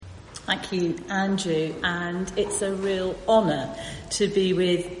Thank you, Andrew, and it's a real honour to be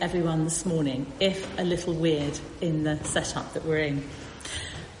with everyone this morning, if a little weird in the setup that we're in.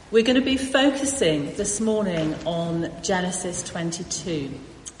 We're going to be focusing this morning on Genesis 22,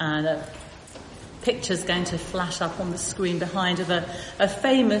 and a picture's going to flash up on the screen behind of a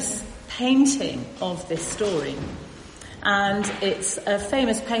famous painting of this story. And it's a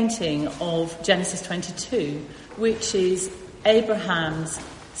famous painting of Genesis 22, which is Abraham's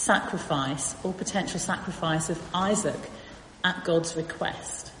sacrifice or potential sacrifice of Isaac at God's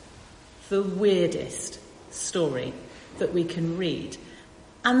request. The weirdest story that we can read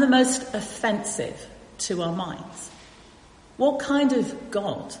and the most offensive to our minds. What kind of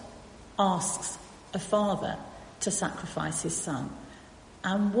God asks a father to sacrifice his son?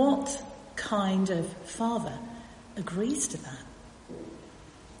 And what kind of father agrees to that?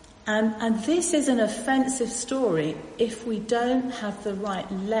 And this is an offensive story if we don't have the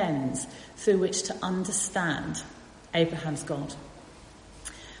right lens through which to understand Abraham's God.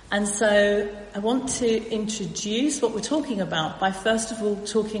 And so I want to introduce what we're talking about by first of all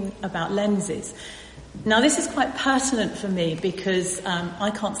talking about lenses. Now this is quite pertinent for me because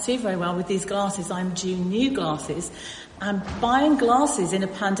I can't see very well with these glasses. I'm due new glasses, and buying glasses in a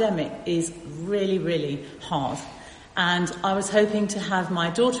pandemic is really, really hard. And I was hoping to have my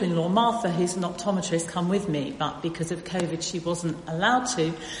daughter-in-law, Martha, who's an optometrist, come with me, but because of COVID, she wasn't allowed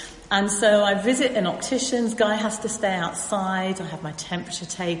to. And so I visit an optician's. Guy has to stay outside. I have my temperature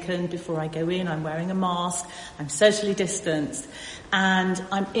taken before I go in. I'm wearing a mask. I'm socially distanced. And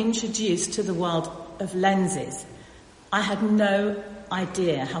I'm introduced to the world of lenses. I had no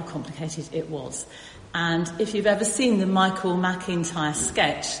idea how complicated it was. And if you've ever seen the Michael McIntyre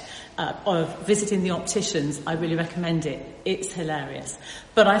sketch of visiting the opticians, I really recommend it. It's hilarious.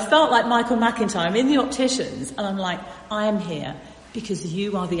 But I felt like Michael McIntyre. I'm in the opticians and I'm like, I am here because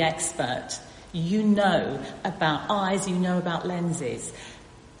you are the expert. You know about eyes, you know about lenses.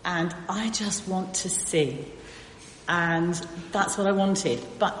 And I just want to see. And that's what I wanted.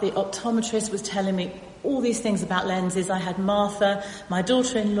 But the optometrist was telling me all these things about lenses. I had Martha, my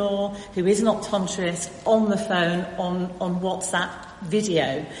daughter-in-law, who is an optometrist, on the phone, on WhatsApp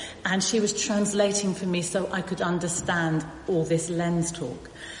video, and she was translating for me so I could understand all this lens talk.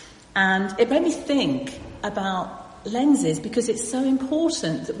 And it made me think about lenses because it's so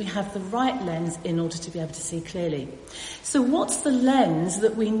important that we have the right lens in order to be able to see clearly. So what's the lens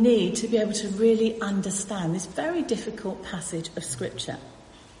that we need to be able to really understand this very difficult passage of Scripture?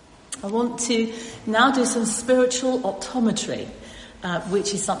 I want to now do some spiritual optometry,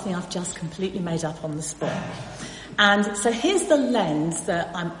 which is something I've just completely made up on the spot. And so here's the lens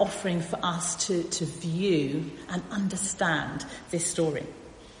that I'm offering for us to view and understand this story.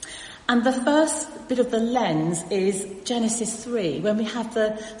 And the first bit of the lens is Genesis 3, when we have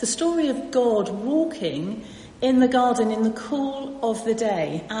the story of God walking in the garden in the cool of the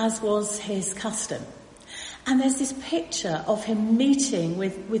day, as was his custom. And there's this picture of him meeting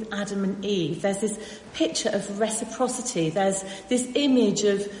with Adam and Eve. There's this picture of reciprocity. There's this image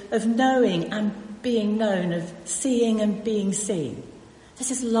of knowing and being known, of seeing and being seen. There's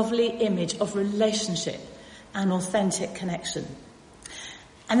this lovely image of relationship and authentic connection.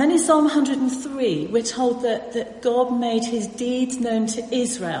 And then in Psalm 103, we're told that God made his deeds known to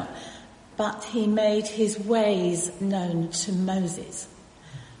Israel, but he made his ways known to Moses.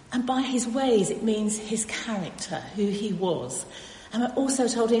 And by his ways, it means his character, who he was. And we're also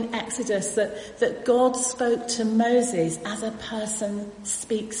told in Exodus that God spoke to Moses as a person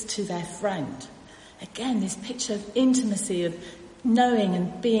speaks to their friend. Again, this picture of intimacy, of knowing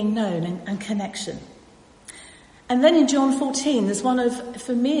and being known and connection. And then in John 14, there's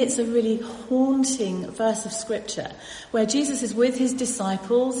for me, it's a really haunting verse of Scripture where Jesus is with his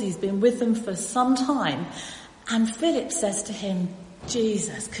disciples. He's been with them for some time. And Philip says to him,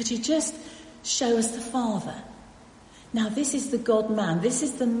 Jesus, could you just show us the Father? Now, this is the God-man. This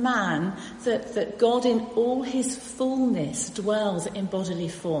is the man that God in all his fullness dwells in bodily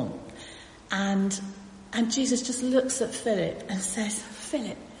form. And Jesus just looks at Philip and says,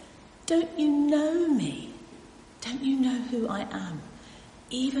 Philip, don't you know me? Don't you know who I am?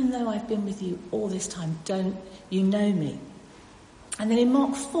 Even though I've been with you all this time, don't you know me? And then in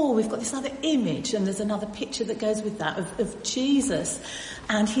Mark 4, we've got this other image, and there's another picture that goes with that of Jesus.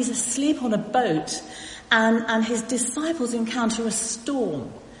 And he's asleep on a boat, and his disciples encounter a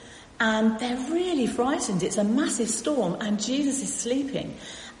storm. And they're really frightened. It's a massive storm, and Jesus is sleeping.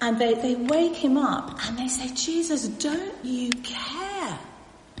 And they wake him up, and they say, Jesus, don't you care?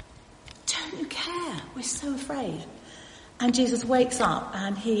 Don't you care? We're so afraid. And Jesus wakes up,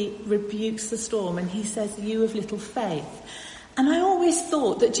 and he rebukes the storm, and he says, you of little faith. And I always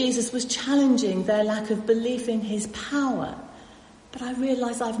thought that Jesus was challenging their lack of belief in his power. But I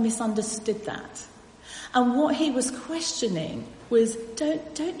realise I've misunderstood that. And what he was questioning was,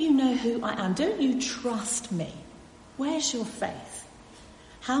 don't you know who I am? Don't you trust me? Where's your faith?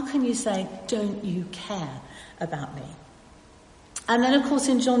 How can you say, don't you care about me? And then, of course,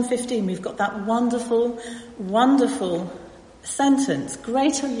 in John 15, we've got that wonderful, wonderful sentence.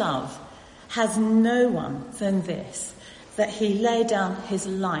 Greater love has no one than this, that he lay down his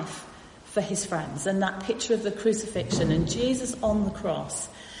life for his friends. And that picture of the crucifixion and Jesus on the cross,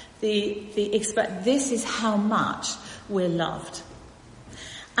 this is how much we're loved.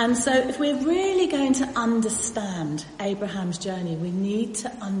 And so if we're really going to understand Abraham's journey, we need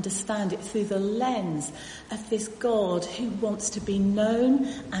to understand it through the lens of this God who wants to be known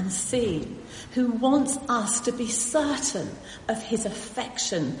and seen, who wants us to be certain of his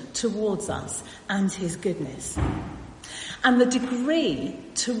affection towards us and his goodness. And the degree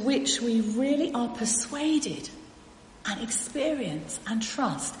to which we really are persuaded and experience and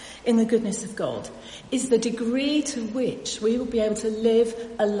trust in the goodness of God is the degree to which we will be able to live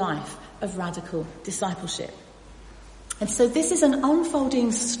a life of radical discipleship. And so this is an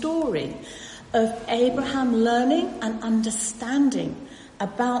unfolding story of Abraham learning and understanding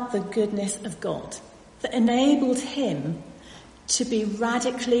about the goodness of God that enabled him to be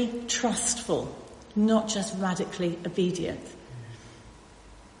radically trustful, not just radically obedient.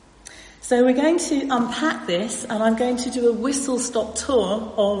 So we're going to unpack this, and I'm going to do a whistle-stop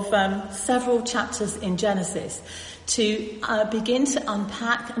tour of several chapters in Genesis to begin to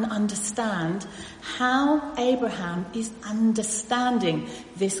unpack and understand how Abraham is understanding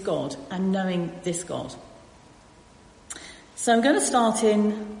this God and knowing this God. So I'm going to start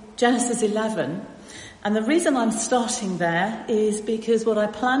in Genesis 11. And the reason I'm starting there is because what I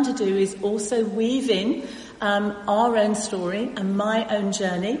plan to do is also weave in our own story and my own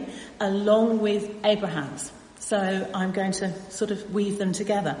journey along with Abraham's. So I'm going to sort of weave them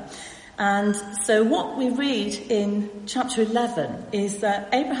together. And so what we read in chapter 11 is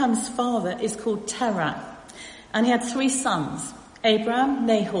that Abraham's father is called Terah. And he had 3 sons, Abram,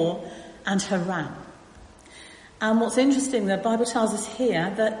 Nahor, and Haran. And what's interesting, the Bible tells us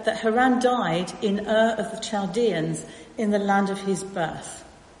here that Haran died in Ur of the Chaldeans in the land of his birth.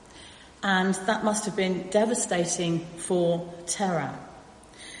 And that must have been devastating for Terah.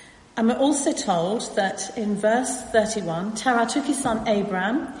 And we're also told that in verse 31, Terah took his son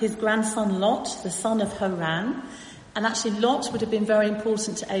Abram, his grandson Lot, the son of Haran. And actually Lot would have been very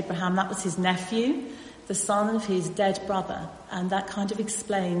important to Abraham. That was his nephew, the son of his dead brother. And that kind of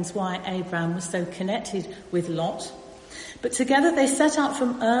explains why Abram was so connected with Lot. But together they set out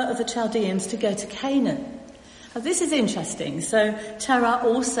from Ur of the Chaldeans to go to Canaan. Now this is interesting. So Terah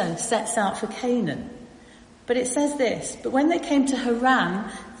also sets out for Canaan. But it says this, but when they came to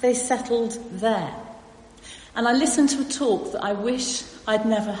Haran, they settled there. And I listened to a talk that I wish I'd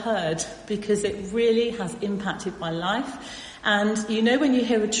never heard because it really has impacted my life. And you know when you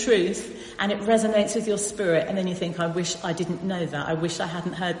hear a truth and it resonates with your spirit and then you think, I wish I didn't know that, I wish I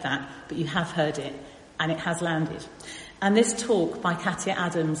hadn't heard that, but you have heard it and it has landed. And this talk by Katia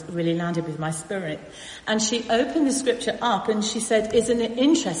Adams really landed with my spirit. And she opened the scripture up and she said, isn't it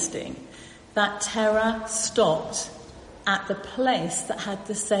interesting that Terah stopped at the place that had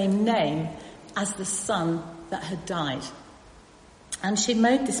the same name as the son that had died? And she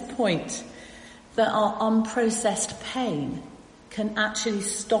made this point that our unprocessed pain can actually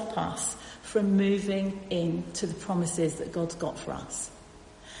stop us from moving into the promises that God's got for us.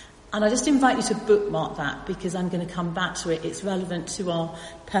 And I just invite you to bookmark that because I'm going to come back to it. It's relevant to our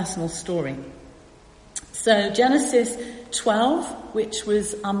personal story. So Genesis 12, which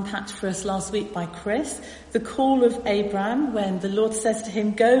was unpacked for us last week by Chris, the call of Abram when the Lord says to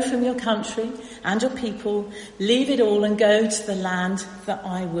him, go from your country and your people, leave it all and go to the land that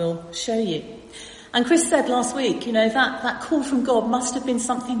I will show you. And Chris said last week, you know, that call from God must have been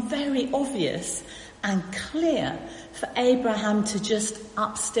something very obvious and clear for Abraham to just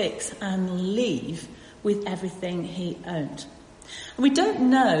up sticks and leave with everything he owned. And we don't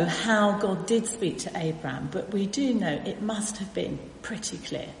know how God did speak to Abraham, but we do know it must have been pretty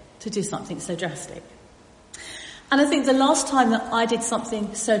clear to do something so drastic. And I think the last time that I did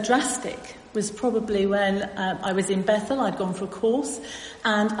something so drastic was probably when I was in Bethel. I'd gone for a course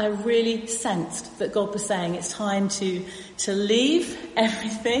and I really sensed that God was saying it's time to leave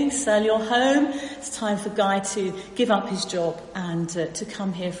everything, sell your home. It's time for Guy to give up his job and to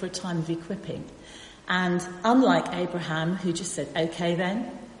come here for a time of equipping. And unlike Abraham, who just said, okay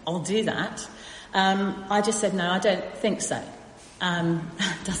then, I'll do that, I just said, no, I don't think so.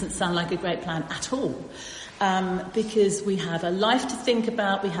 Doesn't sound like a great plan at all. because we have a life to think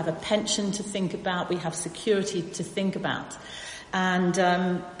about, we have a pension to think about, we have security to think about. And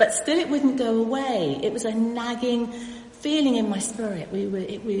but still it wouldn't go away. It was a nagging feeling in my spirit.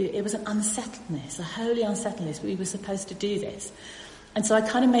 It was an unsettledness, a holy unsettledness. We were supposed to do this. And so I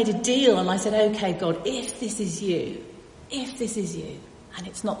kind of made a deal, and I said, okay, God, if this is you, and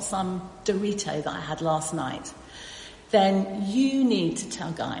it's not some Dorito that I had last night, then you need to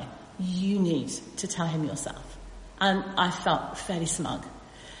tell Guy. You need to tell him yourself. And I felt fairly smug,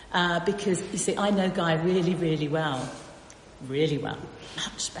 because, you see, I know Guy really, really well,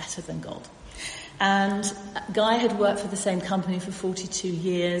 much better than God. And Guy had worked for the same company for 42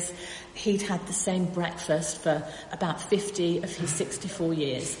 years. He'd had the same breakfast for about 50 of his 64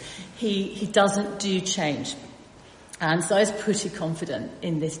 years. He doesn't do change. And so I was pretty confident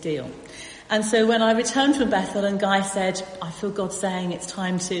in this deal. And so when I returned from Bethel and Guy said, I feel God saying it's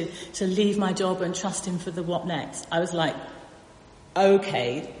time to leave my job and trust him for the what next, I was like,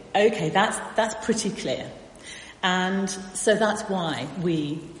 okay, that's pretty clear. And so that's why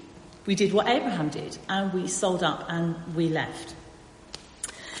we did what Abraham did, and we sold up and we left.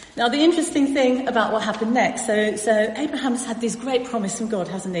 Now, the interesting thing about what happened next, so Abraham's had this great promise from God,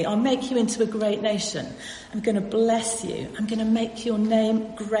 hasn't he? I'll make you into a great nation. I'm going to bless you. I'm going to make your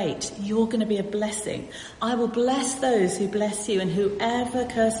name great. You're going to be a blessing. I will bless those who bless you, and whoever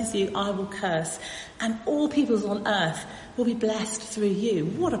curses you, I will curse. And all peoples on earth will be blessed through you.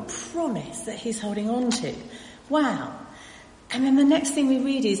 What a promise that he's holding on to. Wow. And then the next thing we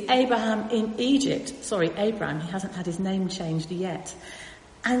read is Abraham in Egypt. Abraham, he hasn't had his name changed yet.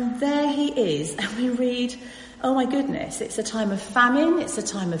 And there he is, and we read, oh my goodness, it's a time of famine, it's a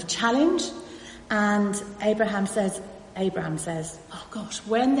time of challenge. And Abraham says, oh gosh,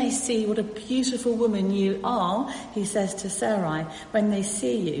 when they see what a beautiful woman you are, he says to Sarai, when they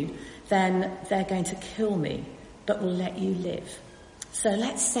see you, then they're going to kill me, but will let you live. So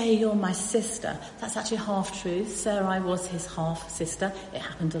let's say you're my sister. That's actually half-truth. Sarai was his half-sister. It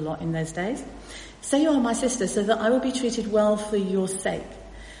happened a lot in those days. Say you are my sister so that I will be treated well for your sake.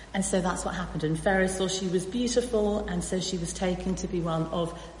 And so that's what happened. And Pharaoh saw she was beautiful, and so she was taken to be one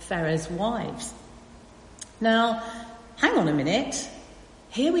of Pharaoh's wives. Now, hang on a minute.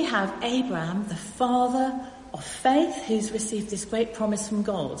 Here we have Abraham, the father of faith, who's received this great promise from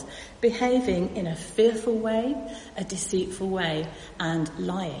God, behaving in a fearful way, a deceitful way, and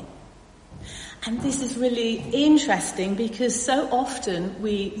lying. And this is really interesting because so often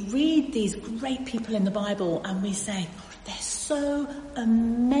we read these great people in the Bible and we say, they're so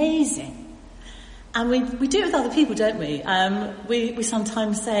amazing. And we do it with other people, don't we? We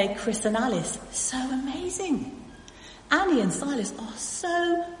sometimes say Chris and Alice, so amazing. Annie and Silas are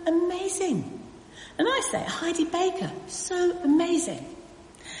so amazing. And I say Heidi Baker, so amazing.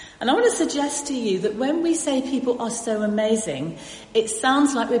 And I want to suggest to you that when we say people are so amazing, it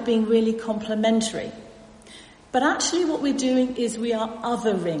sounds like we're being really complimentary. But actually what we're doing is we are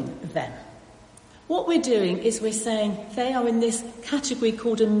othering them. What we're doing is we're saying they are in this category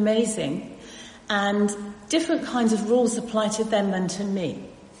called amazing, and different kinds of rules apply to them than to me.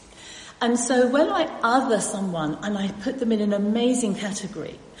 And so when I other someone and I put them in an amazing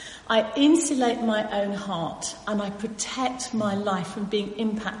category, I insulate my own heart and I protect my life from being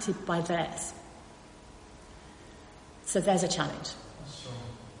impacted by theirs. So there's a challenge.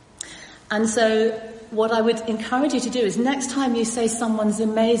 And so what I would encourage you to do is next time you say someone's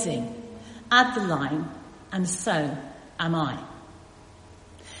amazing, add the line, and so am I.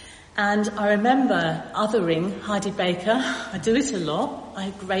 And I remember othering Heidi Baker. I do it a lot. I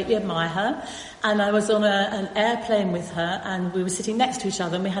greatly admire her. And I was on an airplane with her, and we were sitting next to each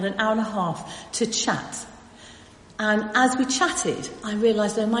other, and we had an hour and a half to chat. And as we chatted, I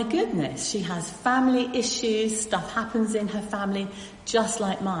realised, oh my goodness, she has family issues, stuff happens in her family just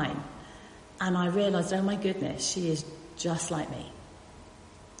like mine. And I realised, oh my goodness, she is just like me.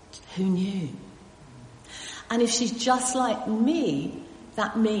 Who knew? And if she's just like me,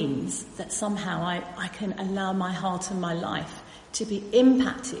 that means that somehow I can allow my heart and my life to be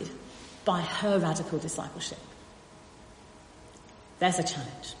impacted by her radical discipleship. There's a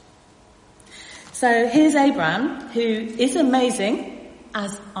challenge. So here's Abraham, who is amazing,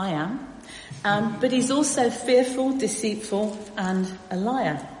 as I am, but he's also fearful, deceitful, and a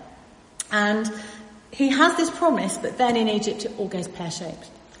liar. And he has this promise, but then in Egypt it all goes pear-shaped.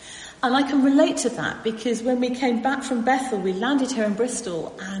 And I can relate to that because when we came back from Bethel, we landed here in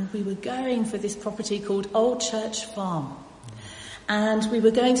Bristol and we were going for this property called Old Church Farm. And we were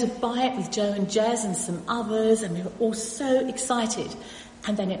going to buy it with Joe and Jez and some others, and we were all so excited.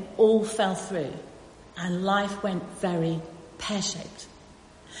 And then it all fell through and life went very pear-shaped.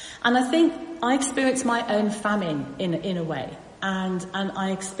 And I think I experienced my own famine in a way. And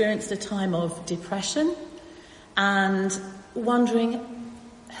I experienced a time of depression and wondering,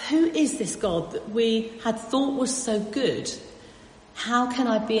 who is this God that we had thought was so good? How can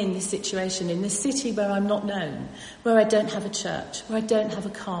I be in this situation, in this city where I'm not known, where I don't have a church, where I don't have a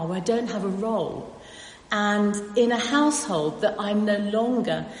car, where I don't have a role, and in a household that I'm no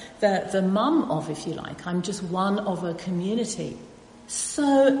longer the mum of, if you like. I'm just one of a community.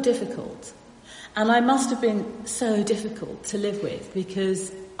 So difficult. And I must have been so difficult to live with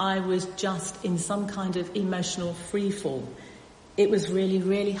because I was just in some kind of emotional freefall. It was really,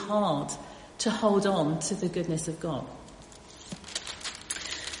 really hard to hold on to the goodness of God.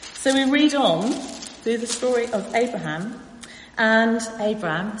 So we read on through the story of Abraham, and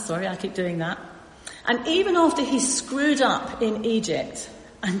I keep doing that. And even after he screwed up in Egypt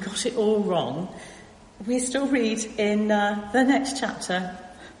and got it all wrong, we still read in the next chapter,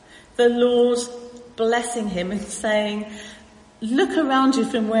 the Lord blessing him and saying, look around you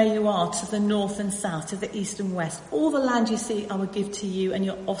from where you are to the north and south, to the east and west. All the land you see I will give to you and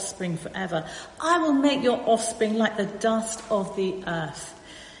your offspring forever. I will make your offspring like the dust of the earth,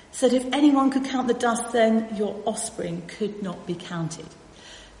 so that if anyone could count the dust, then your offspring could not be counted.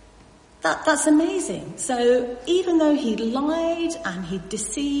 That's amazing. So even though he lied and he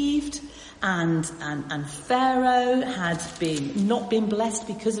deceived and Pharaoh had not been blessed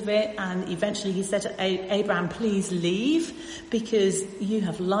because of it, and eventually he said to Abraham, please leave because you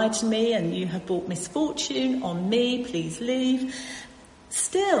have lied to me and you have brought misfortune on me, please leave.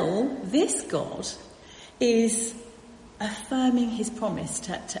 Still, this God is affirming his promise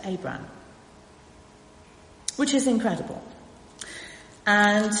to Abraham, which is incredible.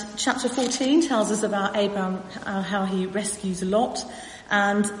 And chapter 14 tells us about Abraham, how he rescues Lot.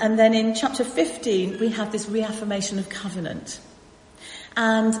 And then in chapter 15, we have this reaffirmation of covenant.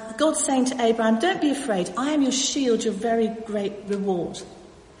 And God's saying to Abraham, don't be afraid. I am your shield, your very great reward.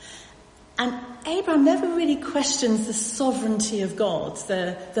 And Abraham never really questions the sovereignty of God,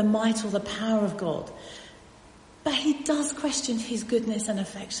 the might or the power of God. But he does question his goodness and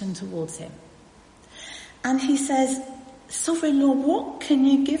affection towards him. And he says, Sovereign Lord, what can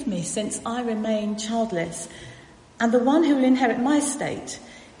you give me since I remain childless? And the one who will inherit my estate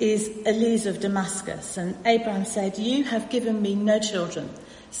is Eliezer of Damascus. And Abraham said, you have given me no children,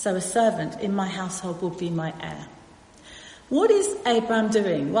 so a servant in my household will be my heir. What is Abraham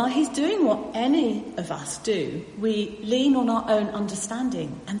doing? Well, he's doing what any of us do. We lean on our own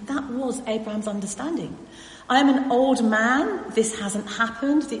understanding. And that was Abraham's understanding. I am an old man. This hasn't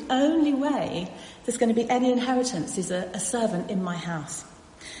happened. The only way there's going to be any inheritance is a servant in my house.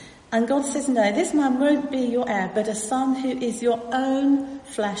 And God says, no, this man won't be your heir, but a son who is your own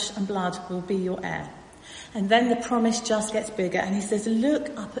flesh and blood will be your heir. And then the promise just gets bigger. And he says,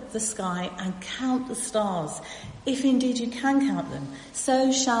 look up at the sky and count the stars. If indeed you can count them,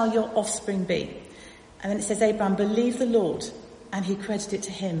 so shall your offspring be. And then it says, Abraham believed the Lord, and he credited it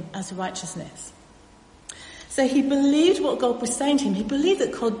to him as righteousness. So he believed what God was saying to him. He believed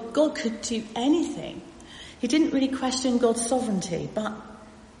that God could do anything. He didn't really question God's sovereignty. But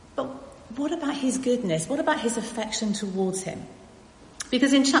what about his goodness? What about his affection towards him?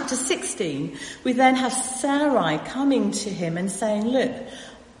 Because in chapter 16, we then have Sarai coming to him and saying, look,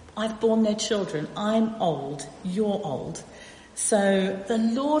 I've borne no children. I'm old. You're old. So the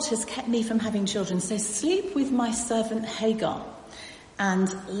Lord has kept me from having children. So sleep with my servant Hagar.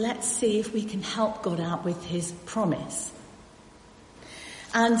 And let's see if we can help God out with his promise.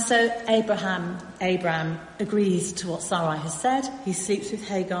 And so Abraham agrees to what Sarai has said. He sleeps with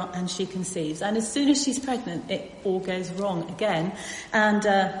Hagar and she conceives. And as soon as she's pregnant, it all goes wrong again. And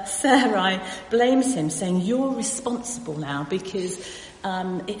Sarai blames him, saying, you're responsible now because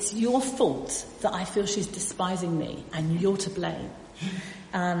it's your fault that I feel she's despising me and you're to blame.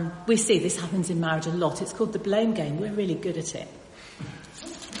 We see this happens in marriage a lot. It's called the blame game. We're really good at it.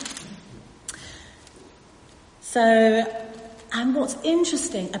 And what's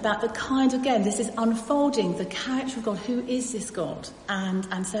interesting about this is unfolding the character of God. Who is this God?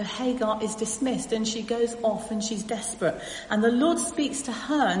 And so Hagar is dismissed and she goes off and she's desperate. And the Lord speaks to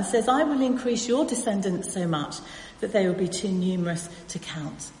her and says, I will increase your descendants so much that they will be too numerous to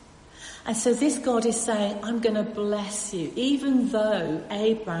count. And so this God is saying, I'm going to bless you. Even though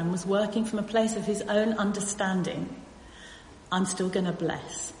Abraham was working from a place of his own understanding, I'm still going to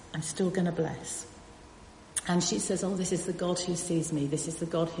bless. I'm still going to bless. And she says, oh, this is the God who sees me. This is the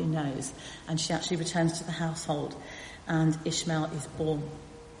God who knows. And she actually returns to the household and Ishmael is born.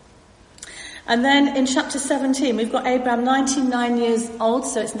 And then in chapter 17, we've got Abraham 99 years old.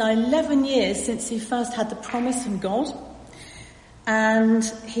 So it's now 11 years since he first had the promise from God. And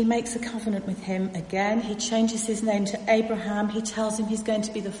he makes a covenant with him again. He changes his name to Abraham. He tells him he's going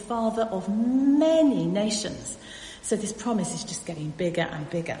to be the father of many nations. So this promise is just getting bigger and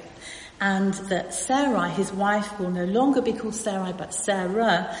bigger. And that Sarai, his wife, will no longer be called Sarai, but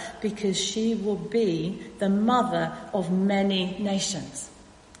Sarah, because she will be the mother of many nations.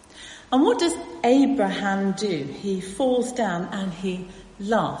 And what does Abraham do? He falls down and he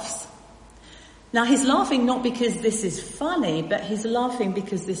laughs. Now he's laughing not because this is funny, but he's laughing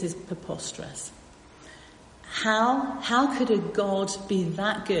because this is preposterous. How could a God be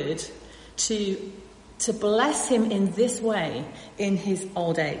that good to bless him in this way in his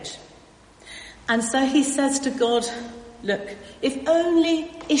old age? And so he says to God, look, if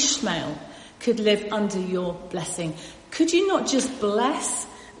only Ishmael could live under your blessing, could you not just bless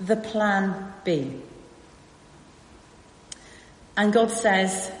the plan B? And God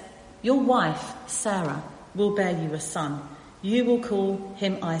says, your wife, Sarah, will bear you a son. You will call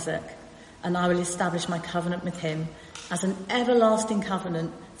him Isaac, and I will establish my covenant with him as an everlasting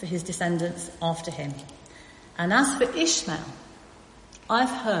covenant for his descendants after him. And as for Ishmael, I've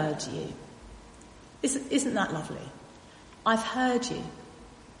heard you. Isn't that lovely? I've heard you.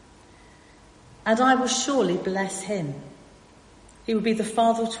 And I will surely bless him. He will be the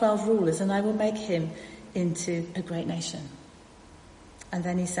father of 12 rulers, and I will make him into a great nation. And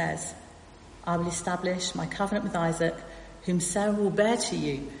then he says, I will establish my covenant with Isaac, whom Sarah will bear to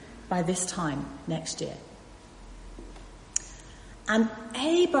you by this time next year. And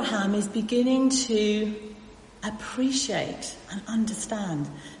Abraham is beginning to appreciate and understand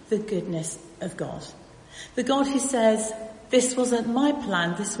the goodness of God. The God who says, this wasn't my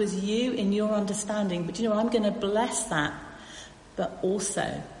plan, this was you in your understanding, but I'm going to bless that. But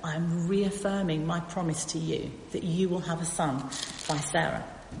also, I'm reaffirming my promise to you that you will have a son by Sarah.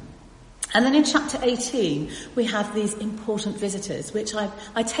 And then in chapter 18, we have these important visitors, which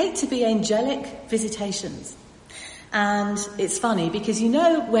I take to be angelic visitations. And it's funny because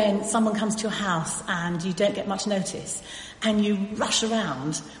when someone comes to your house and you don't get much notice and you rush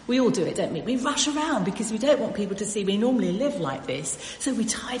around, we all do it, don't we? We rush around because we don't want people to see we normally live like this. So we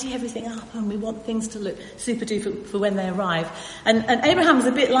tidy everything up and we want things to look super duper for when they arrive. And Abraham's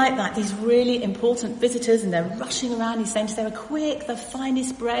a bit like that, these really important visitors, and they're rushing around. He's saying to Sarah, quick, the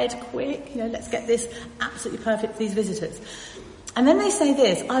finest bread, quick, let's get this absolutely perfect for these visitors. And then they say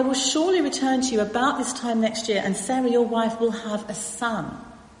this, I will surely return to you about this time next year, and Sarah, your wife, will have a son.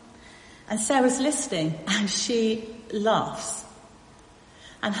 And Sarah's listening, and she laughs.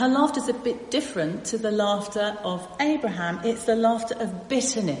 And her laughter is a bit different to the laughter of Abraham. It's the laughter of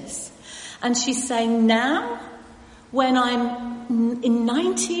bitterness. And she's saying, now, when I'm in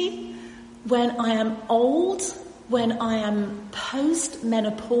 90, when I am old, when I am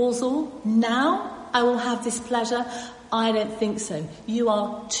post-menopausal, now I will have this pleasure. I don't think so. You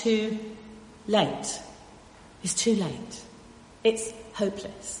are too late. It's too late. It's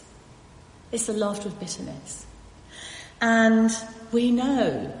hopeless. It's the laughter of bitterness. And we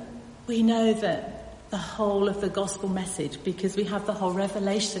know that the whole of the gospel message, because we have the whole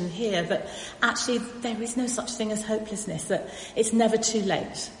revelation here, that actually there is no such thing as hopelessness, that it's never too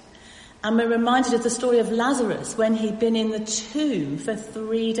late. And we're reminded of the story of Lazarus when he'd been in the tomb for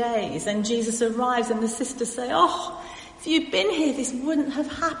 3 days, and Jesus arrives and the sisters say, oh, if you'd been here, this wouldn't have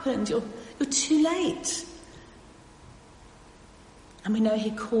happened. You're too late. And we know he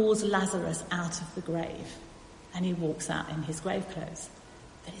calls Lazarus out of the grave, and he walks out in his grave clothes.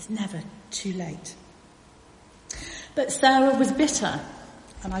 But it's never too late. But Sarah was bitter.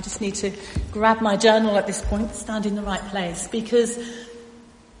 And I just need to grab my journal at this point, stand in the right place, because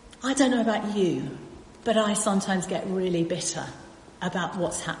I don't know about you, but I sometimes get really bitter about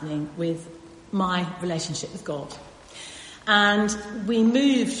what's happening with my relationship with God. And we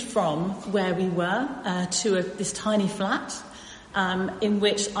moved from where we were to this tiny flat in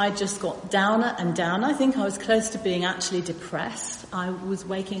which I just got downer and downer. I think I was close to being actually depressed. I was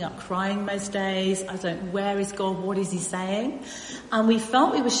waking up crying most days. I don't, where is God? What is he saying? And we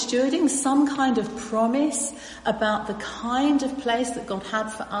felt we were stewarding some kind of promise about the kind of place that God had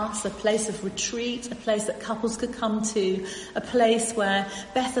for us, a place of retreat, a place that couples could come to, a place where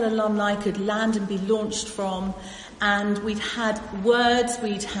Bethel alumni could land and be launched from. And we'd had words,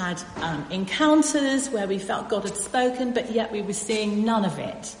 we'd had encounters where we felt God had spoken, but yet we were seeing none of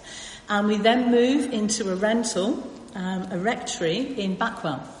it. And we then moved into a rental, a rectory in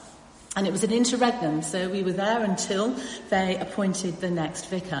Backwell. And it was an interregnum, so we were there until they appointed the next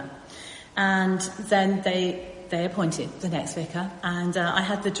vicar. And then they appointed the next vicar. And I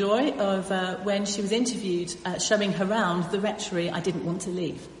had the joy of, when she was interviewed, showing her around the rectory, I didn't want to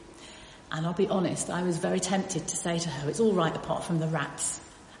leave. And I'll be honest, I was very tempted to say to her, it's all right apart from the rats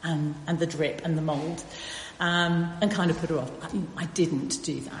and the drip and the mould, and kind of put her off. I didn't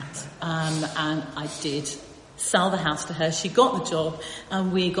do that. And I did sell the house to her. She got the job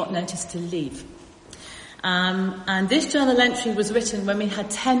and we got notice to leave. And this journal entry was written when we had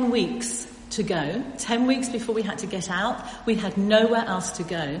 10 weeks to go, 10 weeks before we had to get out. We had nowhere else to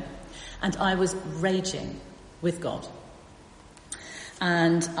go. And I was raging with God.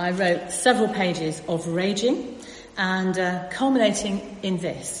 And I wrote several pages of raging and culminating in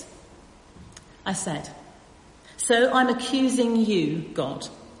this. I said, so I'm accusing you, God,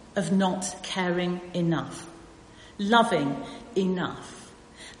 of not caring enough, loving enough,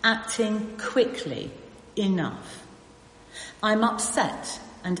 acting quickly enough. I'm upset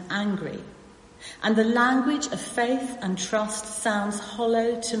and angry, and the language of faith and trust sounds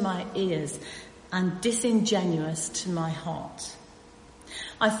hollow to my ears and disingenuous to my heart.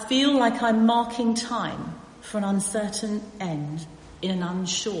 I feel like I'm marking time for an uncertain end in an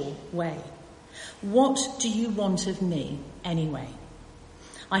unsure way. What do you want of me anyway?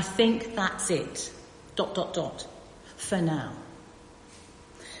 I think that's it. ... For now.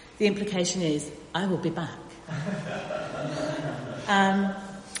 The implication is, I will be back.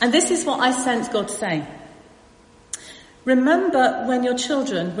 And this is what I sense God saying. Remember when your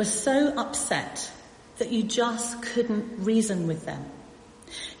children were so upset that you just couldn't reason with them.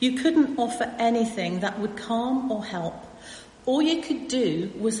 You couldn't offer anything that would calm or help. All you could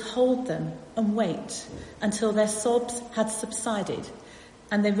do was hold them and wait until their sobs had subsided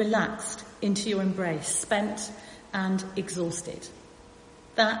and they relaxed into your embrace, spent and exhausted.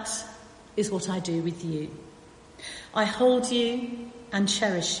 That is what I do with you. I hold you and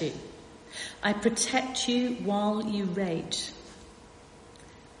cherish you. I protect you while you rage.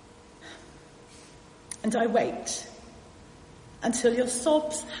 And I wait until your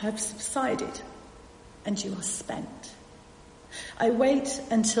sobs have subsided and you are spent. I wait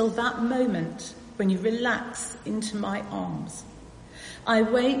until that moment when you relax into my arms. I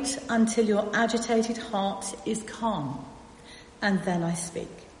wait until your agitated heart is calm, and then I speak.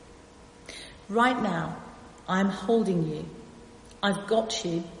 Right now, I'm holding you. I've got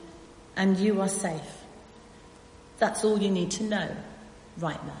you, and you are safe. That's all you need to know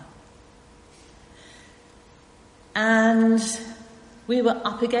right now. And we were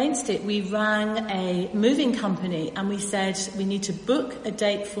up against it. We rang a moving company and we said, we need to book a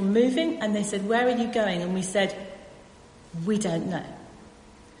date for moving. And they said, where are you going? And we said, we don't know.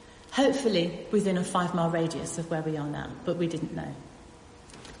 Hopefully within a 5-mile radius of where we are now, but we didn't know.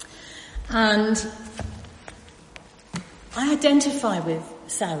 And I identify with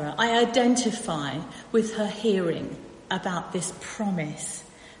Sarah. I identify with her hearing about this promise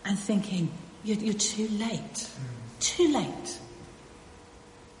and thinking, you're too late. Too late.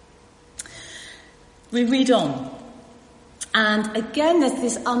 We read on. And again, there's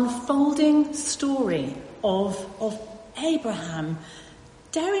this unfolding story of Abraham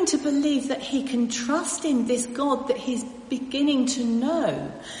daring to believe that he can trust in this God that he's beginning to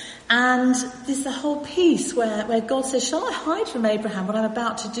know. And there's the whole piece where God says, shall I hide from Abraham what I'm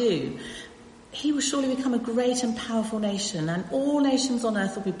about to do? He will surely become a great and powerful nation, and all nations on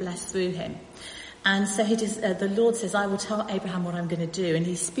earth will be blessed through him. And so the Lord says, I will tell Abraham what I'm going to do. And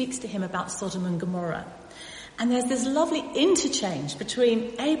he speaks to him about Sodom and Gomorrah. And there's this lovely interchange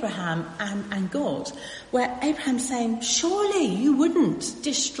between Abraham and God, where Abraham's saying, surely you wouldn't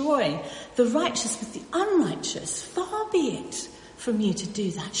destroy the righteous with the unrighteous. Far be it from you to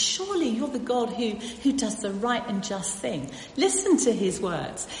do that. Surely you're the God who does the right and just thing. Listen to his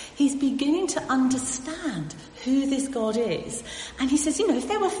words. He's beginning to understand who this God is. And he says, if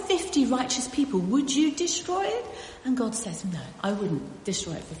there were 50 righteous people, would you destroy it? And God says, no, I wouldn't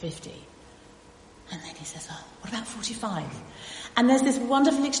destroy it for 50. And then he says, what about 45? And there's this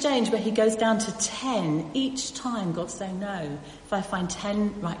wonderful exchange where he goes down to 10 each time. God's saying, no, if I find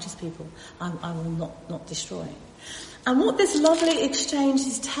 10 righteous people, I will not destroy. And what this lovely exchange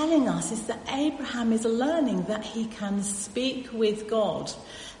is telling us is that Abraham is learning that he can speak with God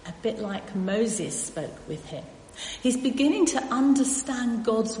a bit like Moses spoke with him. He's beginning to understand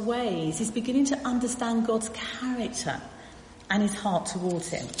God's ways. He's beginning to understand God's character and his heart towards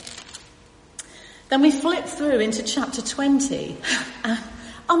him. Then we flip through into chapter 20.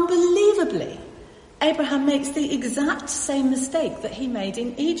 Unbelievably, Abraham makes the exact same mistake that he made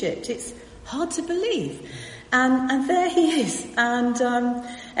in Egypt. It's hard to believe. And there he is. And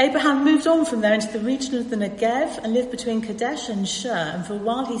Abraham moved on from there into the region of the Negev and lived between Kadesh and Shur. And for a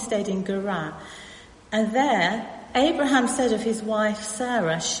while he stayed in Gerar. And there, Abraham said of his wife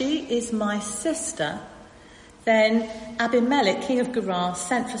Sarah, she is my sister Then Abimelech, king of Gerar,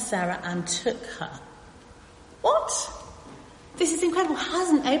 sent for Sarah and took her. What? This is incredible.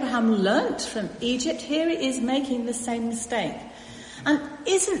 Hasn't Abraham learnt from Egypt? Here he is making the same mistake. And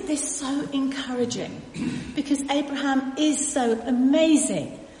isn't this so encouraging? Because Abraham is so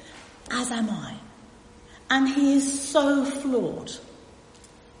amazing, as am I. And he is so flawed,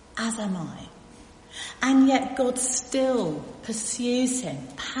 as am I. And yet God still pursues him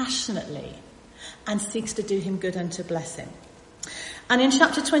passionately and seeks to do him good and to bless him. And in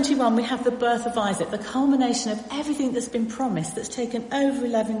chapter 21, we have the birth of Isaac, the culmination of everything that's been promised, that's taken over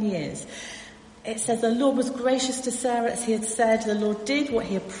 11 years. It says the Lord was gracious to Sarah as he had said. The Lord did what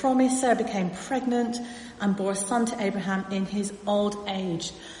he had promised. Sarah became pregnant and bore a son to Abraham in his old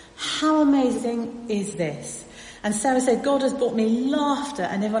age. How amazing is this? And Sarah said, God has brought me laughter,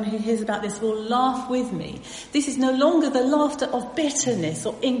 and everyone who hears about this will laugh with me. This is no longer the laughter of bitterness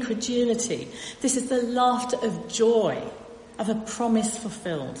or incredulity. This is the laughter of joy, of a promise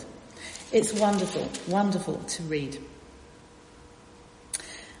fulfilled. It's wonderful, wonderful to read.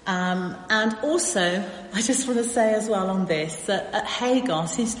 And also, I just want to say as well on this, that Hagar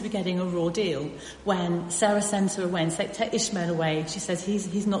seems to be getting a raw deal when Sarah sends her away and says, take Ishmael away. She says,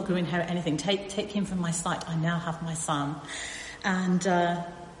 he's not going to inherit anything. Take him from my sight. I now have my son. And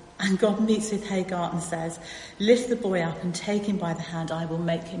God meets with Hagar and says, lift the boy up and take him by the hand. I will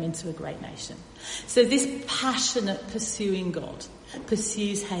make him into a great nation. So this passionate pursuing God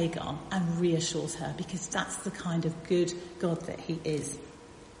pursues Hagar and reassures her, because that's the kind of good God that he is.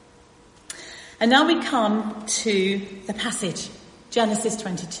 And now we come to the passage, Genesis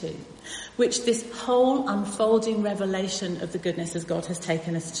 22, which this whole unfolding revelation of the goodness of God has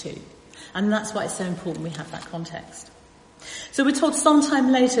taken us to. And that's why it's so important we have that context. So we're told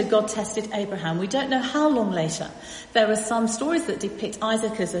sometime later God tested Abraham. We don't know how long later. There are some stories that depict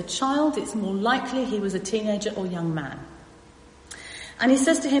Isaac as a child. It's more likely he was a teenager or young man. And he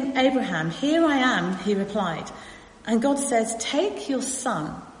says to him, Abraham, here I am, he replied. And God says, take your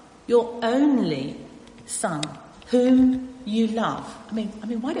son, your only son, whom you love. I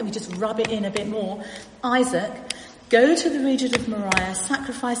mean, why don't we just rub it in a bit more? Isaac, go to the region of Moriah,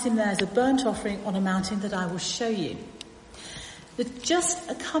 sacrifice him there as a burnt offering on a mountain that I will show you. Just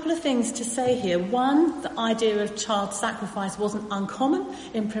a couple of things to say here. One, the idea of child sacrifice wasn't uncommon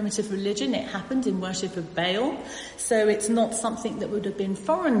in primitive religion. It happened in worship of Baal. So it's not something that would have been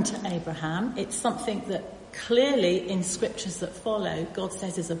foreign to Abraham. It's something that clearly in scriptures that follow, God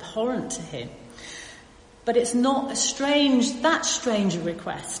says is abhorrent to him. But it's not that strange a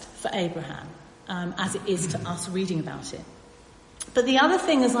request for Abraham, as it is to us reading about it. But the other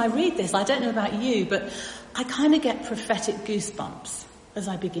thing as I read this, I don't know about you, but I kind of get prophetic goosebumps as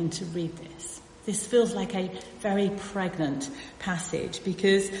I begin to read this. This feels like a very pregnant passage,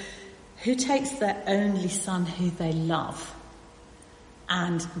 because who takes their only son who they love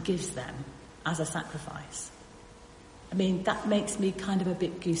and gives them as a sacrifice? I mean, that makes me kind of a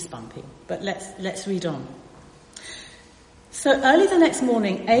bit goosebumpy, but let's read on. So early the next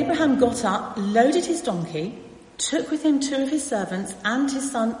morning, Abraham got up, loaded his donkey, took with him 2 of his servants and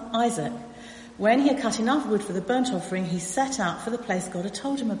his son Isaac. When he had cut enough wood for the burnt offering, he set out for the place God had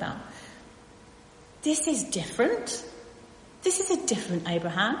told him about. This is different. This is a different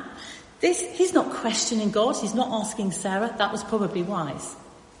Abraham. He's not questioning God. He's not asking Sarah. That was probably wise.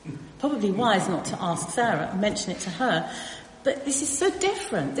 Probably wise not to ask Sarah and mention it to her. But this is so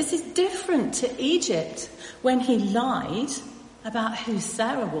different. This is different to Egypt when he lied about who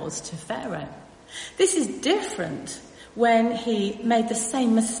Sarah was to Pharaoh. This is different when he made the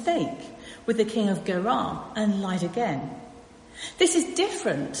same mistake with the king of Gerar and lied again. This is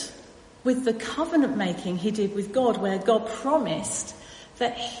different with the covenant making he did with God, where God promised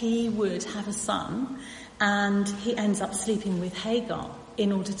that he would have a son, and he ends up sleeping with Hagar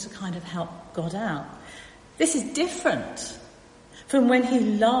in order to kind of help God out. This is different from when he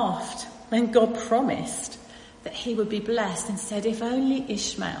laughed when God promised that he would be blessed and said, if only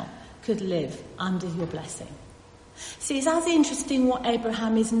Ishmael could live under your blessing. See, it's as interesting what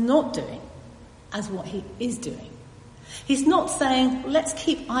Abraham is not doing as what he is doing. He's not saying, let's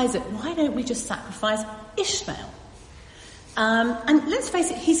keep Isaac. Why don't we just sacrifice Ishmael? And let's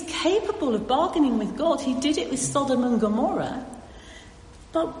face it, he's capable of bargaining with God. He did it with Sodom and Gomorrah.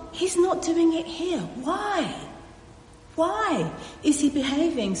 But he's not doing it here. Why? Why is he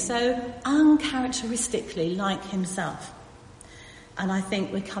behaving so uncharacteristically like himself? And I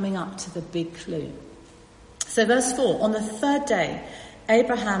think we're coming up to the big clue. So verse 4, on the third day,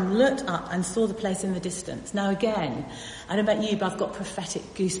 Abraham looked up and saw the place in the distance. Now again, I don't know about you, but I've got prophetic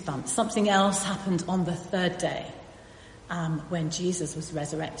goosebumps. Something else happened on the third day. when Jesus was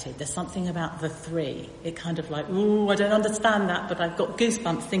resurrected. There's something about the three. It kind of like, ooh, I don't understand that, but I've got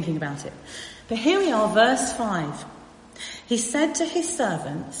goosebumps thinking about it. But here we are, verse 5. He said to his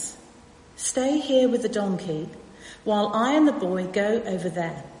servants, "Stay here with the donkey, while I and the boy go over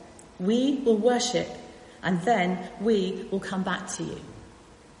there. We will worship, and then we will come back to you."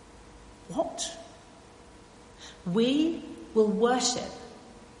 What? We will worship,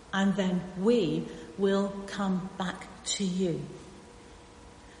 and then we will come back to you.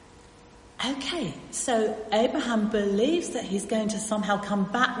 Okay, so Abraham believes that he's going to somehow come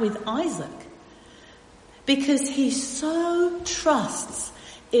back with Isaac because he so trusts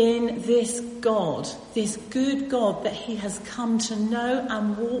in this God, this good God that he has come to know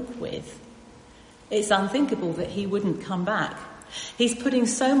and walk with. It's unthinkable that he wouldn't come back. He's putting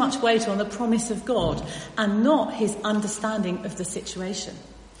so much weight on the promise of God and not his understanding of the situation.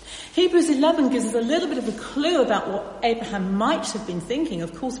 Hebrews 11 gives us a little bit of a clue about what Abraham might have been thinking.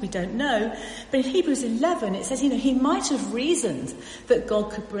 Of course, we don't know. But in Hebrews 11, it says, he might have reasoned that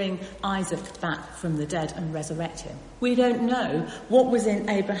God could bring Isaac back from the dead and resurrect him. We don't know what was in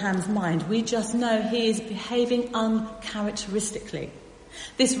Abraham's mind. We just know he is behaving uncharacteristically.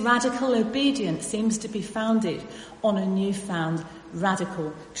 This radical obedience seems to be founded on a newfound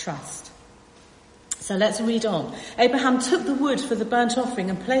radical trust. So let's read on. Abraham took the wood for the burnt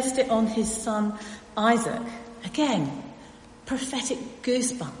offering and placed it on his son Isaac. Again, prophetic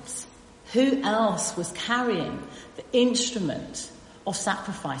goosebumps. Who else was carrying the instrument of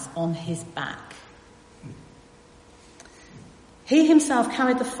sacrifice on his back? He himself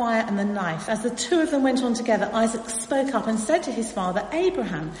carried the fire and the knife. As the two of them went on together, Isaac spoke up and said to his father,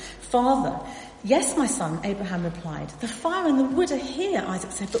 "Abraham, father." "Yes, my son," Abraham replied. "The fire and the wood are here,"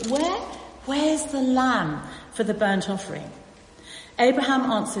 Isaac said, "but where's the lamb for the burnt offering?" Abraham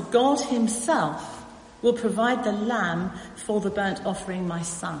answered, "God himself will provide the lamb for the burnt offering, my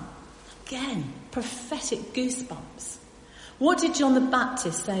son." Again, prophetic goosebumps. What did John the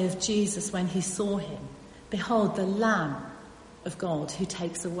Baptist say of Jesus when he saw him? "Behold, the Lamb of God who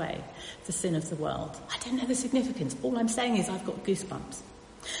takes away the sin of the world." I don't know the significance. All I'm saying is I've got goosebumps.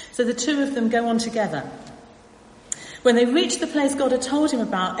 So the two of them go on together. When they reached the place God had told him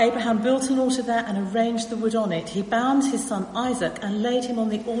about, Abraham built an altar there and arranged the wood on it. He bound his son Isaac and laid him on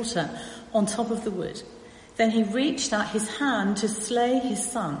the altar on top of the wood. Then he reached out his hand to slay his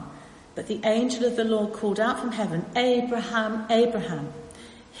son. But the angel of the Lord called out from heaven, "Abraham, Abraham."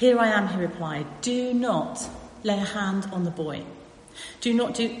 "Here I am," he replied. "Do not lay a hand on the boy. Do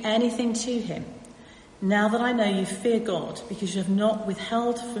not do anything to him. Now that I know you fear God, because you have not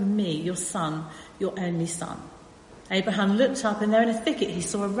withheld from me your son, your only son." Abraham looked up, and there in a thicket he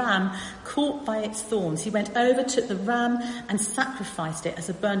saw a ram caught by its thorns. He went over, took the ram, and sacrificed it as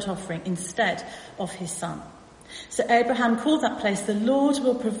a burnt offering instead of his son. So Abraham called that place, "The Lord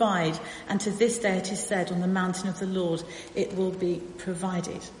will provide," and to this day it is said, "On the mountain of the Lord it will be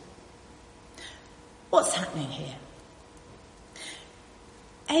provided." What's happening here?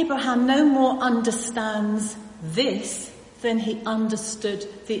 Abraham no more understands this than he understood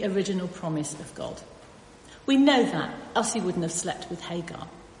the original promise of God. We know that, else he wouldn't have slept with Hagar.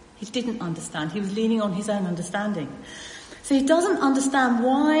 He didn't understand. He was leaning on his own understanding. So he doesn't understand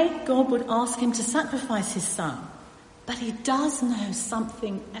why God would ask him to sacrifice his son. But he does know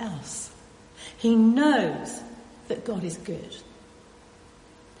something else. He knows that God is good.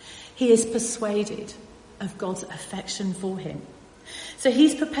 He is persuaded of God's affection for him. So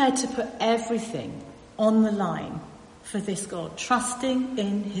he's prepared to put everything on the line for this God, trusting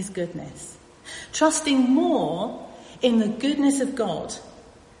in his goodness. Trusting more in the goodness of God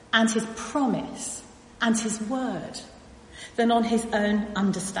and his promise and his word than on his own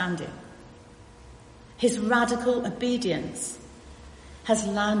understanding. His radical obedience has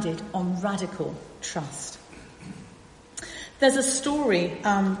landed on radical trust. There's a story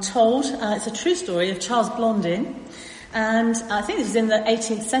told, it's a true story, of Charles Blondin, and I think this is in the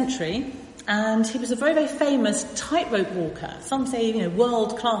 18th century, and he was a very, very famous tightrope walker. Some say,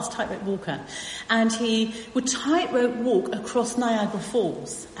 world-class tightrope walker. And he would tightrope walk across Niagara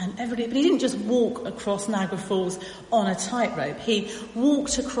Falls. But he didn't just walk across Niagara Falls on a tightrope. He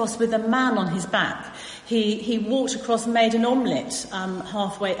walked across with a man on his back. He walked across, made an omelette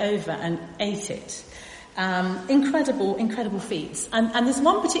halfway over and ate it. Incredible feats. And this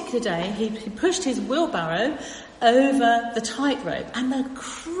one particular day, he pushed his wheelbarrow over the tightrope, and the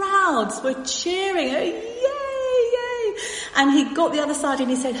crowds were cheering, "Oh, yay, yay!" And he got the other side and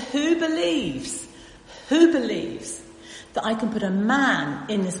he said, who believes that I can put a man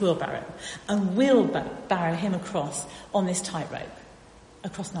in this wheelbarrow and wheelbarrow him across on this tightrope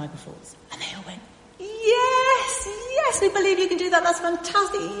across Niagara Falls?" And they all went, "Yes! yes, we believe you can do that. That's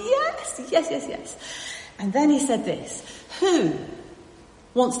fantastic. Yes. And then he said this, who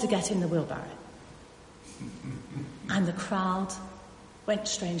wants to get in the wheelbarrow? And the crowd went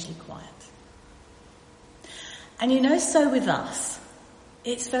strangely quiet. And so with us,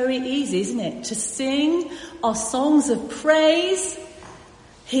 it's very easy, isn't it, to sing our songs of praise.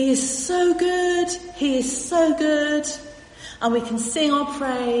 He is so good. He is so good. And we can sing our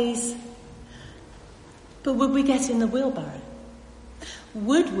praise. But would we get in the wheelbarrow?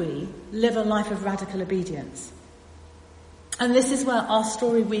 Would we live a life of radical obedience? And this is where our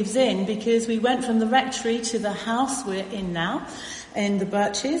story weaves in, because we went from the rectory to the house we're in now, in the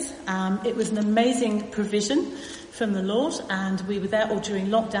Birches. It was an amazing provision from the Lord, and we were there all during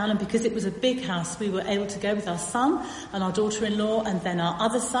lockdown, and because it was a big house, we were able to go with our son and our daughter-in-law, and then our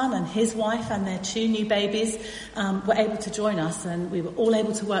other son and his wife and their 2 new babies were able to join us, and we were all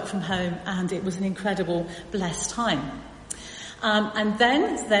able to work from home, and it was an incredible, blessed time. And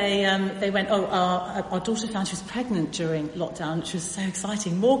then they went, our daughter found she was pregnant during lockdown, which was so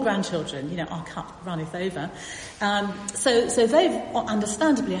exciting. More grandchildren, our cup runneth over. So they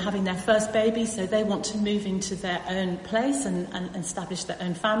understandably are having their first baby, so they want to move into their own place and establish their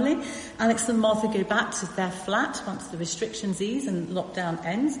own family. Alex and Martha go back to their flat once the restrictions ease and lockdown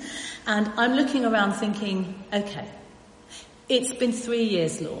ends. And I'm looking around thinking, okay, it's been 3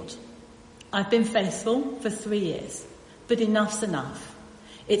 years, Lord. I've been faithful for 3 years. But enough's enough.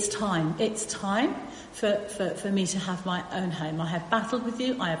 It's time. It's time for me to have my own home. I have battled with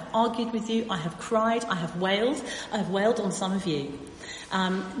you. I have argued with you. I have cried. I have wailed. I have wailed on some of you.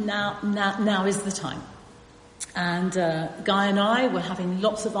 Now is the time. And Guy and I were having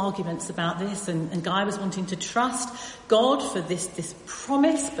lots of arguments about this, and Guy was wanting to trust God for this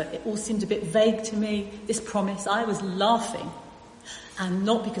promise, but it all seemed a bit vague to me, this promise. I was laughing, and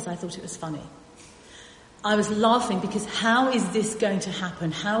not because I thought it was funny. I was laughing because how is this going to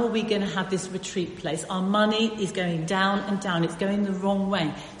happen? How are we going to have this retreat place? Our money is going down and down. It's going the wrong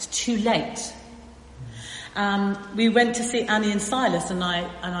way. It's too late. We went to see Annie and Silas, and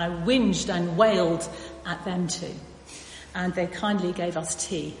I whinged and wailed at them too. And they kindly gave us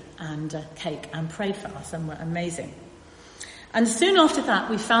tea and cake and prayed for us, and were amazing. And soon after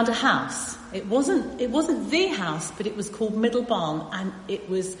that, we found a house. It wasn't the house, but it was called Middle Barn, and it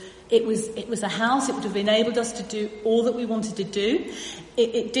was a house. It would have enabled us to do all that we wanted to do.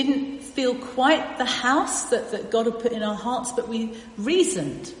 It didn't feel quite the house that God had put in our hearts, but we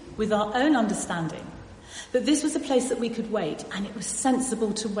reasoned with our own understanding that this was a place that we could wait, and it was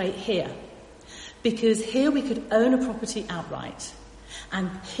sensible to wait here, because here we could own a property outright. And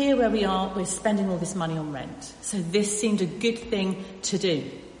here where we are, we're spending all this money on rent. So this seemed a good thing to do.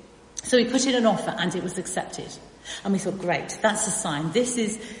 So we put in an offer, and it was accepted. And we thought, great, that's a sign. This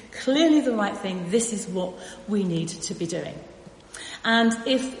is clearly the right thing. This is what we need to be doing. And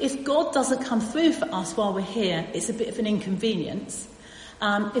if God doesn't come through for us while we're here, it's a bit of an inconvenience.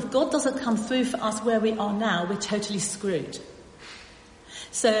 If God doesn't come through for us where we are now, we're totally screwed.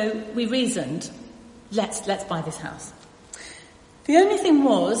 So we reasoned, let's buy this house. The only thing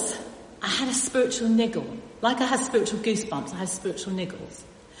was, I had a spiritual niggle. Like I had spiritual goosebumps, I had spiritual niggles.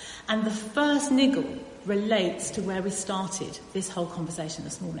 And the first niggle relates to where we started this whole conversation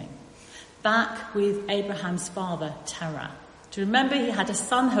this morning. Back with Abraham's father, Terah. Do you remember he had a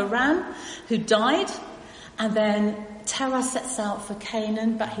son, Haran, who died? And then Terah sets out for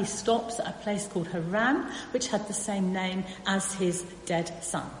Canaan, but he stops at a place called Haran, which had the same name as his dead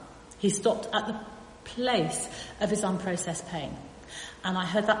son. He stopped at the place of his unprocessed pain. And I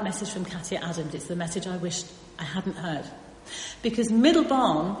heard that message from Katia Adams. It's the message I wished I hadn't heard. Because Middle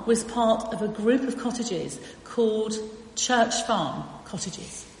Barn was part of a group of cottages called Church Farm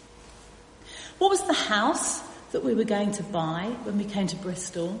Cottages. What was the house that we were going to buy when we came to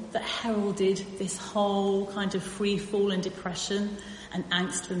Bristol that heralded this whole kind of free fall and depression and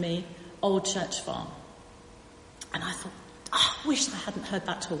angst for me? Old Church Farm. And I thought, I wish I hadn't heard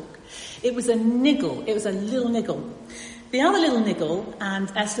that talk. It was a niggle. It was a little niggle. The other little niggle, and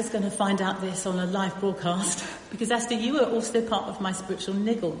Esther's going to find out this on a live broadcast, because Esther, you were also part of my spiritual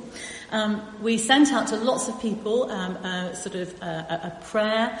niggle. We sent out to lots of people a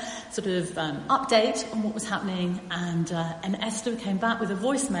prayer update on what was happening, and Esther came back with a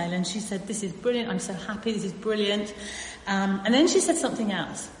voicemail, and she said, "This is brilliant. I'm so happy. This is brilliant." And then she said something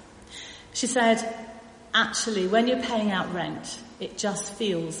else. She said, "Actually, when you're paying out rent, it just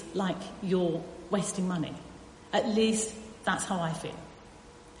feels like you're wasting money. At least that's how I feel."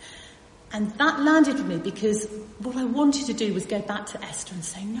 And that landed with me, because what I wanted to do was go back to Esther and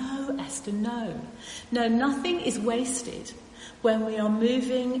say, "No, Esther, no. No, nothing is wasted when we are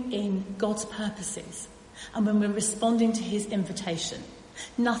moving in God's purposes. and when we're responding to his invitation.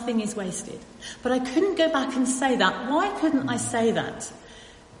 Nothing is wasted. But I couldn't go back and say that. Why couldn't I say that?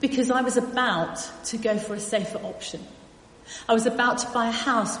 Because I was about to go for a safer option. I was about to buy a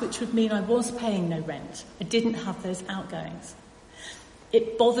house, which would mean I was paying no rent. I didn't have those outgoings.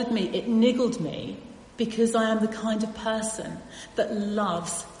 It bothered me, it niggled me, because I am the kind of person that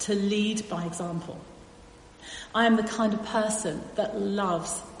loves to lead by example. I am the kind of person that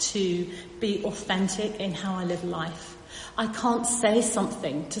loves to be authentic in how I live life. I can't say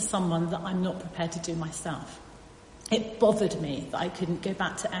something to someone that I'm not prepared to do myself. It bothered me that I couldn't go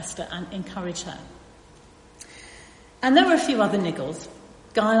back to Esther and encourage her. And there were a few other niggles.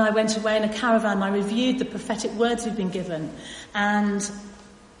 Guy and I went away in a caravan. I reviewed the prophetic words we'd been given, and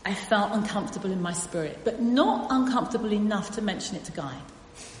I felt uncomfortable in my spirit, but not uncomfortable enough to mention it to Guy.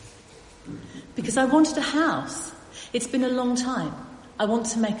 Because I wanted a house. It's been a long time. I want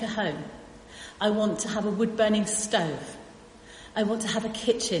to make a home. I want to have a wood-burning stove. I want to have a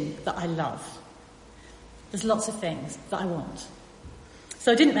kitchen that I love. There's lots of things that I want.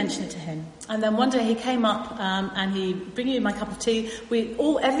 So I didn't mention it to him. And then one day he came up and he bring me my cup of tea.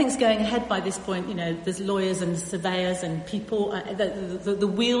 Everything's going ahead by this point. You know, there's lawyers and surveyors and people. The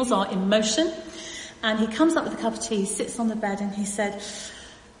wheels are in motion. And he comes up with a cup of tea, sits on the bed, and he said,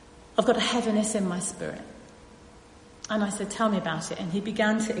 "I've got a heaviness in my spirit." And I said, "Tell me about it." And he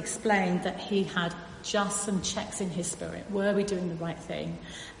began to explain that he had just some checks in his spirit. Were we doing the right thing?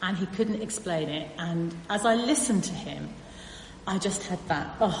 And he couldn't explain it. And as I listened to him, I just had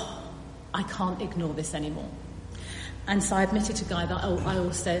that, I can't ignore this anymore. And so I admitted to Guy that I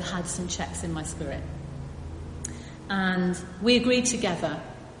also had some checks in my spirit. And we agreed together,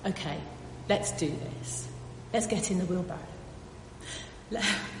 okay, let's do this. Let's get in the wheelbarrow.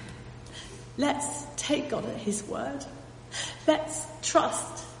 Let's take God at his word. Let's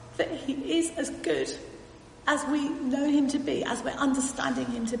trust that he is as good as we know him to be, as we're understanding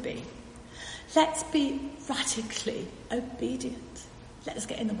him to be. Let's be radically obedient. Let's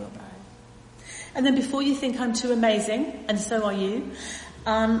get in the wheelbarrow. And then before you think I'm too amazing, and so are you,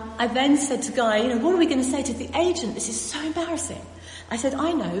 I then said to Guy, what are we going to say to the agent? This is so embarrassing. I said,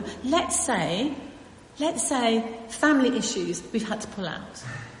 I know, let's say family issues we've had to pull out.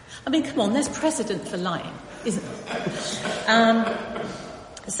 I mean, come on, there's precedent for lying, isn't there?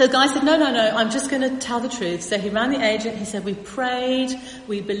 So Guy said, no, I'm just going to tell the truth. So he ran the agent. He said, we prayed.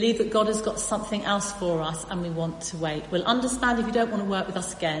 We believe that God has got something else for us and we want to wait. We'll understand if you don't want to work with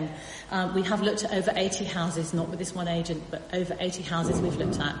us again. We have looked at over 80 houses, not with this one agent, but over 80 houses we've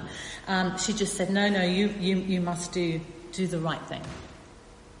looked at. She just said, no, you must do the right thing.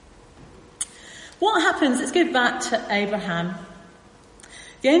 What happens? Let's go back to Abraham.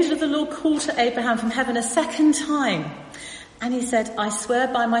 The angel of the Lord called to Abraham from heaven a second time. And he said, I swear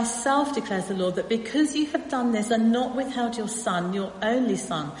by myself, declares the Lord, that because you have done this and not withheld your son, your only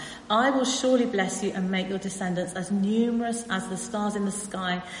son, I will surely bless you and make your descendants as numerous as the stars in the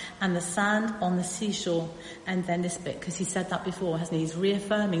sky and the sand on the seashore. And then this bit, because he said that before, hasn't he? He's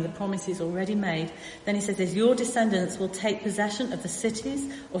reaffirming the promise he's already made. Then he says, your descendants will take possession of the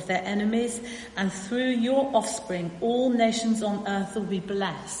cities of their enemies, and through your offspring, all nations on earth will be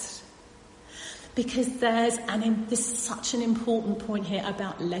blessed. Because this is such an important point here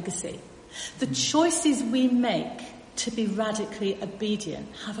about legacy. The choices we make to be radically obedient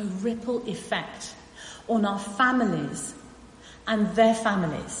have a ripple effect on our families and their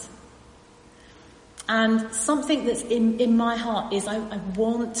families. And something that's in my heart is I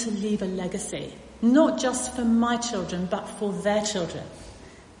want to leave a legacy, not just for my children, but for their children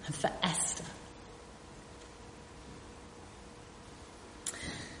and for Esther.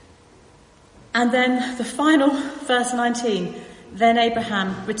 And then the final, verse 19, then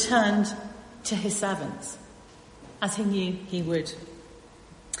Abraham returned to his servants, as he knew he would.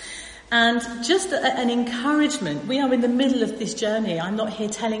 And just an encouragement, we are in the middle of this journey. I'm not here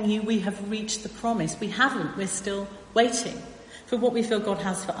telling you we have reached the promise. We haven't. We're still waiting for what we feel God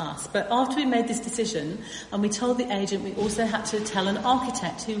has for us. But after we made this decision and we told the agent, we also had to tell an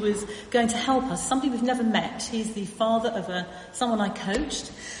architect who was going to help us, somebody we've never met. He's the father of someone I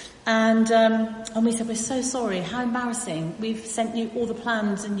coached. And we said, we're so sorry, how embarrassing. We've sent you all the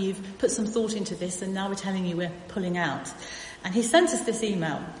plans and you've put some thought into this and now we're telling you we're pulling out. And he sent us this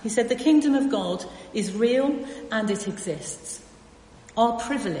email. He said, the kingdom of God is real and it exists. Our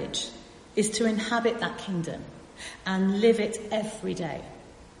privilege is to inhabit that kingdom and live it every day.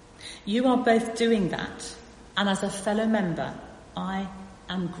 You are both doing that, and as a fellow member, I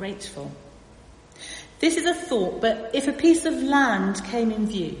am grateful. This is a thought, but if a piece of land came in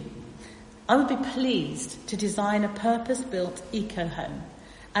view, I would be pleased to design a purpose-built eco-home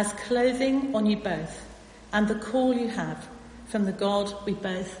as clothing on you both and the call you have from the God we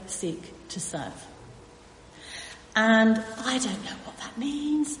both seek to serve. And I don't know what that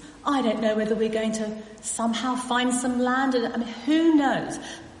means. I don't know whether we're going to somehow find some land. Who knows?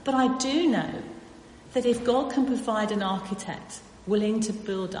 But I do know that if God can provide an architect willing to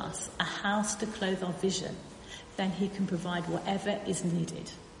build us a house to clothe our vision, then he can provide whatever is needed.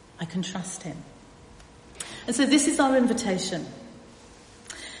 I can trust him. And so this is our invitation.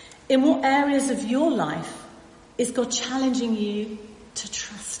 In what areas of your life is God challenging you to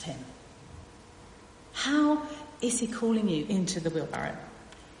trust him? How is he calling you into the wheelbarrow?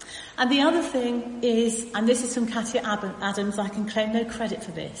 And the other thing is, and this is from Katia Adams, I can claim no credit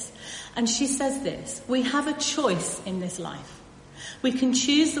for this, and she says this: we have a choice in this life. We can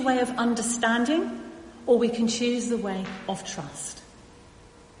choose the way of understanding, or we can choose the way of trust.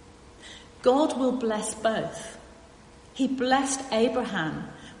 God will bless both. He blessed Abraham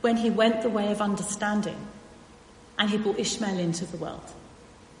when he went the way of understanding, and he brought Ishmael into the world.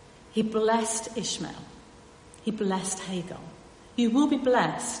 He blessed Ishmael. He blessed Hagar. You will be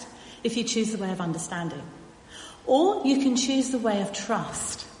blessed if you choose the way of understanding. Or you can choose the way of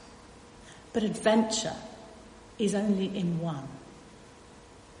trust. But adventure is only in one.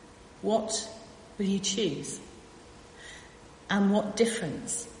 What will you choose? And what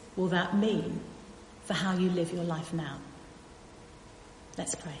difference will that mean for how you live your life now?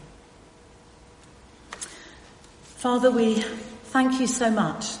 Let's pray. Father, we thank you so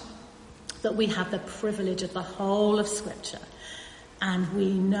much that we have the privilege of the whole of Scripture, and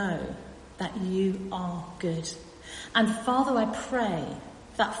we know that you are good. And Father, I pray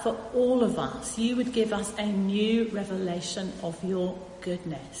that for all of us, you would give us a new revelation of your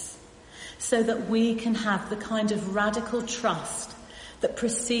goodness, so that we can have the kind of radical trust that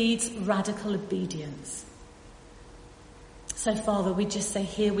precedes radical obedience. So Father, we just say,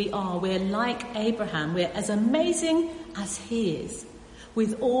 here we are. We're like Abraham. We're as amazing as he is,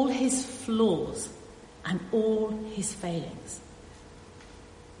 with all his flaws and all his failings.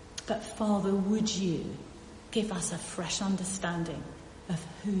 But Father, would you give us a fresh understanding of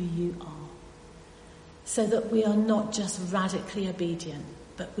who you are, so that we are not just radically obedient,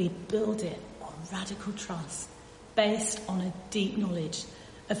 but we build it on radical trust, based on a deep knowledge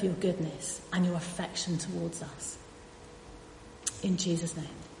of your goodness and your affection towards us. In Jesus' name.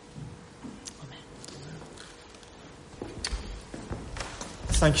 Amen.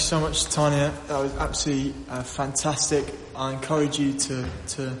 Thank you so much, Tanya. That was absolutely fantastic. I encourage you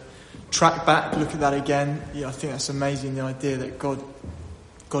to track back, look at that again. Yeah, I think that's amazing, the idea that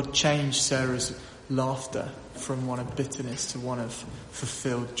God changed Sarah's laughter from one of bitterness to one of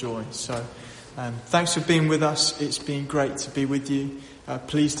fulfilled joy. So thanks for being with us. It's been great to be with you.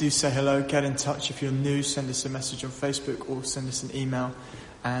 Please do say hello, get in touch. If you're new, send us a message on Facebook or send us an email,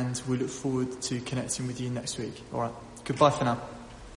 and we look forward to connecting with you next week. All right, goodbye for now.